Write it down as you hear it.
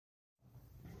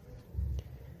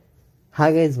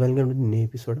Hi guys, welcome to new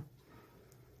episode.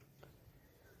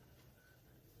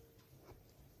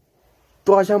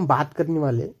 तो आज हम बात करने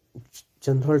वाले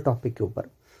जनरल टॉपिक के ऊपर।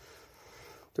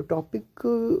 तो टॉपिक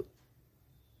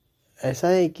ऐसा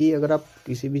है कि अगर आप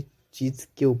किसी भी चीज़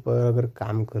के ऊपर अगर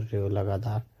काम कर रहे हो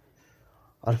लगातार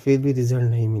और फिर भी रिजल्ट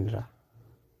नहीं मिल रहा,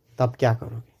 तो आप क्या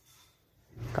करोगे?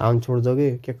 काम छोड़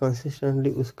दोगे क्या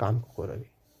कंसिस्टेंटली उस काम को करोगे?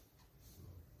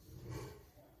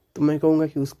 तो मैं कहूँगा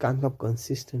कि उस काम को आप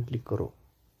कंसिस्टेंटली करो।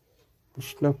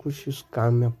 कुछ ना कुछ उस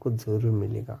काम में आपको ज़रूर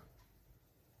मिलेगा।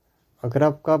 अगर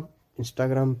आपका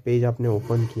इंस्टाग्राम पेज आपने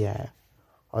ओपन किया है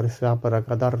और इस आप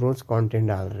लगातार रोज़ कंटेंट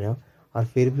डाल रहे हो और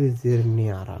फिर भी रिजल्ट नहीं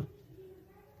आ रहा,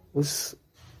 उस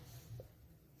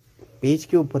पेज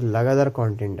के ऊपर लगातार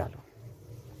कंटेंट डालो।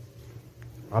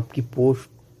 आपकी पोस्ट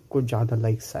को ज़्यादा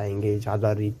लाइक्स आएंगे,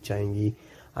 ज़्यादा रीच जाएंगी,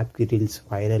 आपकी रील्स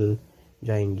वायरल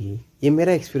जाएंगी। ये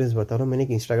मेरा एक्सपीरियंस बता रहा हूँ। मैंने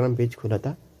एक इंस्टाग्राम पेज खोला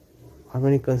था और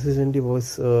मैंने कंसिस्टेंटली बस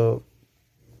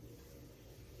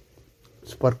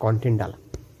उस पर कंटेंट डाला।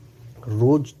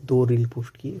 रोज़ 2 रील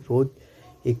पोस्ट की, रोज़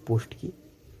 1 पोस्ट की,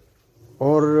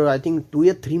 और आई थिंक 2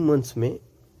 या 3 मंथ्स में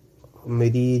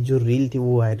मेरी जो रील थी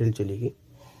वो वायरल चली गई।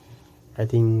 I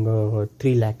think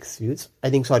 3 lakh views,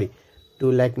 I think sorry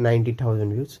 2,90,000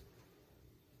 views.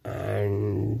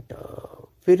 And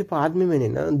फिर बाद में मैंने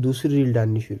ना दूसरी रील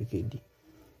डालनी शुरू की थी,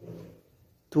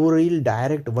 तो वो रील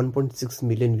डायरेक्ट 1.6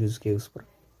 मिलियन व्यूज़ के उस पर।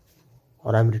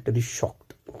 और आई एम लिटरली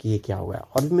शॉक्ड कि ये क्या हुआ है।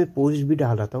 और मैं पोस्ट भी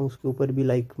डाल रहा था, उसके ऊपर भी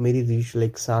लाइक मेरी रीच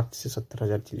लाइक 60 से 70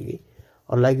 हज़ार चली गई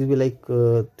और लाइक्स भी लाइक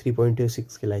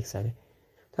 3.6 के लाइक्स आ गए।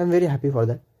 तो I am very happy for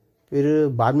that. फिर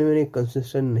बाद में मैंने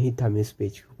कंसिस्टेंट नहीं था मैं इस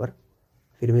पेज के ऊपर,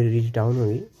 फिर मेरी रीच डाउन हो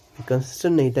गई।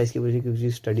 कंसिस्टेंट नहीं था इसकी वजह से,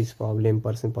 क्योंकि स्टडीज़ प्रॉब्लम,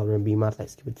 पर्सनल प्रॉब्लम, बीमार था,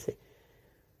 इसकी वजह से।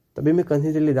 तभी मैं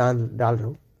कंसिस्टेंटली डाल रहा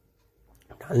हूँ।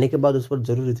 डालने के बाद उस पर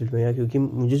ज़रूर रिजल्ट मिलेगा, क्योंकि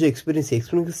मुझे जो एक्सपीरियंस है,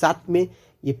 एक्सपीरियंस के साथ में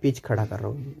ये पेज खड़ा कर रहा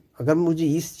हूँ। अगर मुझे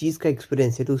इस चीज़ का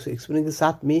एक्सपीरियंस है तो उस एक्सपीरियंस के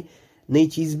साथ में नई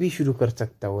चीज़ भी शुरू कर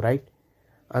सकता हूँ, राइट।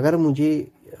 अगर मुझे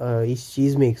इस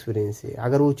चीज़ में एक्सपीरियंस है,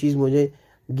 अगर वो चीज़ मुझे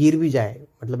गिर भी जाए,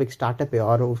 मतलब एक स्टार्टअप है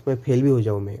और उसमें फेल भी हो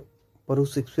जाऊँ मैं, पर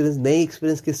उस नए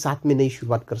एक्सपीरियंस के साथ में नई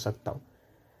शुरुआत कर सकता हूँ,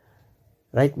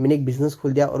 राइट। मैंने एक बिजनेस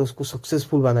खोल दिया और उसको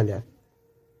सक्सेसफुल बना दिया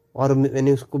और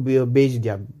मैंने उसको बेच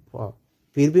दिया,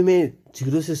 फिर भी मैं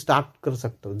जीरो से स्टार्ट कर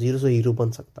सकता हूँ, जीरो से हीरो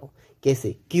बन सकता हूँ।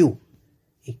 कैसे? क्यों?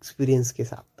 एक्सपीरियंस के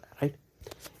साथ,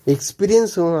 राइट।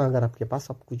 एक्सपीरियंस हो अगर आपके पास,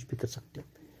 आप कुछ भी कर सकते हो।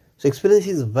 सो experience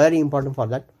is very important for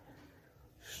that.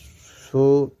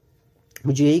 सो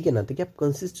मुझे यही कहना था कि आप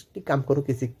कंसिस्टेंटली काम करो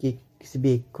किसी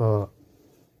भी एक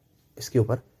इसके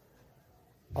ऊपर।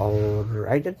 और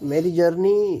राइट, मेरी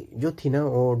जर्नी जो थी ना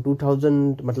वो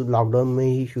 2000 मतलब लॉकडाउन में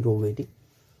ही शुरू हो गई थी।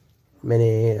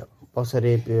 मैंने बहुत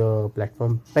सारे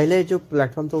प्लेटफॉर्म, पहले जो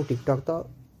प्लेटफॉर्म था वो टिकटॉक था,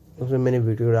 उसमें मैंने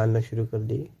वीडियो डालना शुरू कर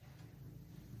दी।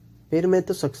 फिर मैं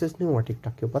तो सक्सेस नहीं हुआ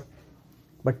टिकटॉक के ऊपर,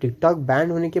 बट टिकटॉक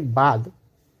बैन होने के बाद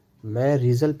मैं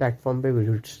रीजल प्लेटफॉर्म पे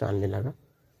वीडियोस डालने लगा।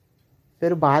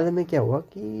 फिर बाद में क्या हुआ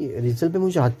कि रीजल पे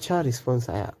मुझे अच्छा रिस्पॉन्स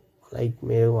आया, लाइक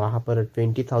मेरे वहाँ पर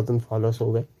 20,000 फॉलोअर्स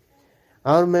हो गए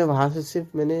और मैं वहाँ से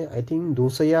सिर्फ मैंने आई थिंक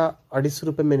 200 या 250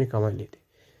 रुपये मैंने कमा लिए थे।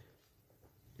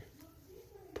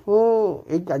 तो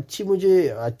एक अच्छी, मुझे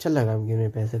अच्छा लगा कि मैंने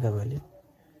पैसे कमा लिए।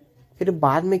 फिर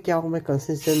बाद में क्या हुआ, मैं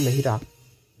कंसिस्टेंट नहीं रहा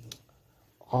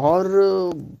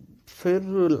और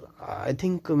फिर आई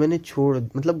थिंक मैंने छोड़,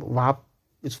 मतलब वहाँ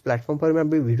इस प्लेटफॉर्म पर मैं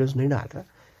अभी वीडियोस नहीं डाल रहा,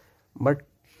 बट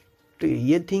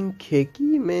ये थिंक है कि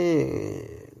मैं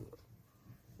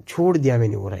छोड़ दिया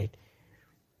मैंने वो, राइट।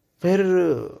 फिर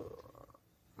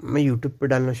मैं यूट्यूब पे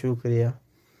डालना शुरू कर दिया।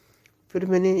 फिर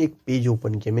मैंने एक पेज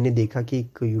ओपन किया, मैंने देखा कि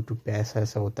एक यूट्यूब पे ऐसा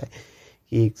ऐसा होता है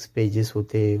कि एक पेजेस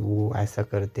होते, वो ऐसा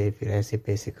करते, फिर ऐसे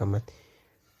पैसे कमाते।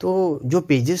 तो जो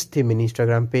पेजेस थे मैंने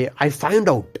इंस्टाग्राम पे, आई फाइंड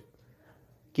आउट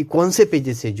कि कौन से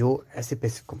पेजेस है जो ऐसे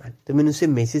पैसे कमाए। तो मैंने उसे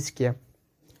मैसेज किया,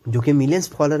 जो कि मिलियंस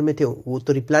फॉलोअर में थे, वो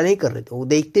तो रिप्लाई नहीं कर रहे थे, वो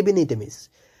देखते भी नहीं थे मैसेज।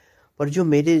 पर जो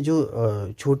मेरे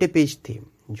जो छोटे पेज थे,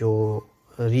 जो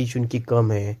रीच उनकी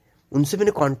कम है, उनसे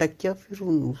मैंने कांटेक्ट किया। फिर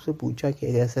उनसे पूछा कि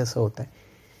ऐसा ऐसा होता है।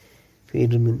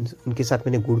 फिर उनके साथ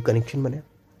मैंने गुड कनेक्शन बनाया।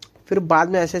 फिर बाद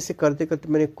में ऐसे ऐसे करते करते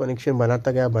मैंने कनेक्शन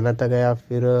बनाता गया,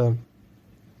 फिर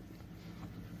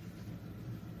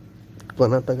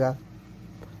बनाता गया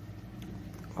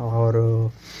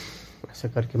और ऐसा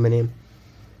करके मैंने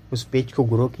उस पेज को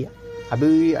ग्रो किया।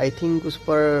 अभी आई थिंक उस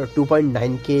पर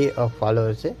 2.9 के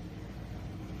फॉलोअर्स है।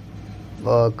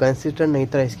 कंसिस्टेंट नहीं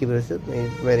था इसकी वजह से,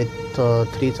 मेरे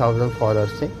 3,000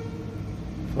 फॉलोअर्स थे,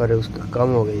 पर उसका कम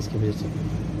हो गया इसकी वजह से।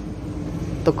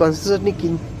 तो कंसिस्टेंटली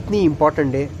कितनी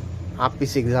इम्पोर्टेंट है, आप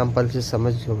इस एग्जांपल से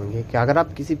समझ होंगे कि अगर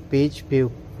आप किसी पेज पे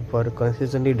ऊपर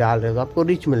कंसिस्टेंटली डाल रहे हो तो आपको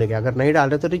रीच मिलेगी, अगर नहीं डाल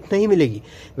रहे तो रीच नहीं मिलेगी।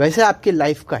 वैसे आपके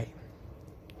लाइफ का है।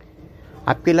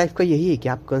 आपके लाइफ का यही है कि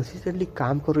आप कंसिस्टेंटली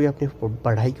काम करोगे अपने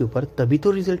पढ़ाई के ऊपर, तभी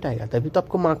तो रिजल्ट आएगा, तभी तो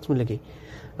आपको मार्क्स मिलेंगे।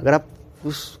 अगर आप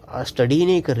उस स्टडी ही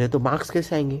नहीं कर रहे तो मार्क्स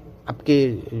कैसे आएंगे? आपके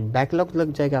बैकलॉग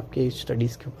लग जाएगा आपके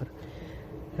स्टडीज़ के ऊपर,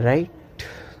 राइट?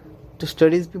 तो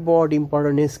स्टडीज़ भी बहुत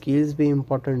इंपॉर्टेंट है, स्किल्स भी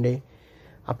इम्पोर्टेंट है।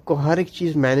 आपको हर एक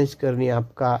चीज़ मैनेज करनी है,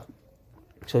 आपका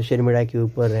सोशल मीडिया के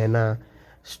ऊपर रहना,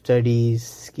 स्टडीज,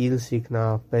 स्किल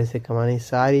सीखना, पैसे कमाने,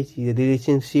 सारी चीज़ें,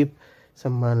 रिलेशनशिप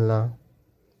संभालना,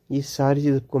 ये सारी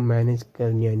चीज़ आपको मैनेज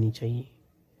करनी आनी चाहिए।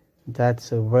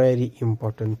 That's a very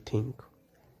important thing,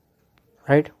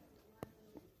 right?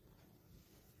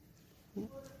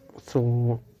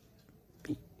 So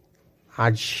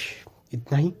आज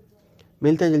इतना ही,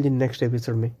 मिलते हैं जल्दी नेक्स्ट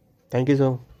एपिसोड में। Thank you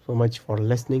so much for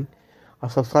listening. और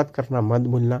सब्सक्राइब करना मत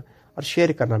भूलना और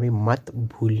शेयर करना भी मत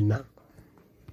भूलना।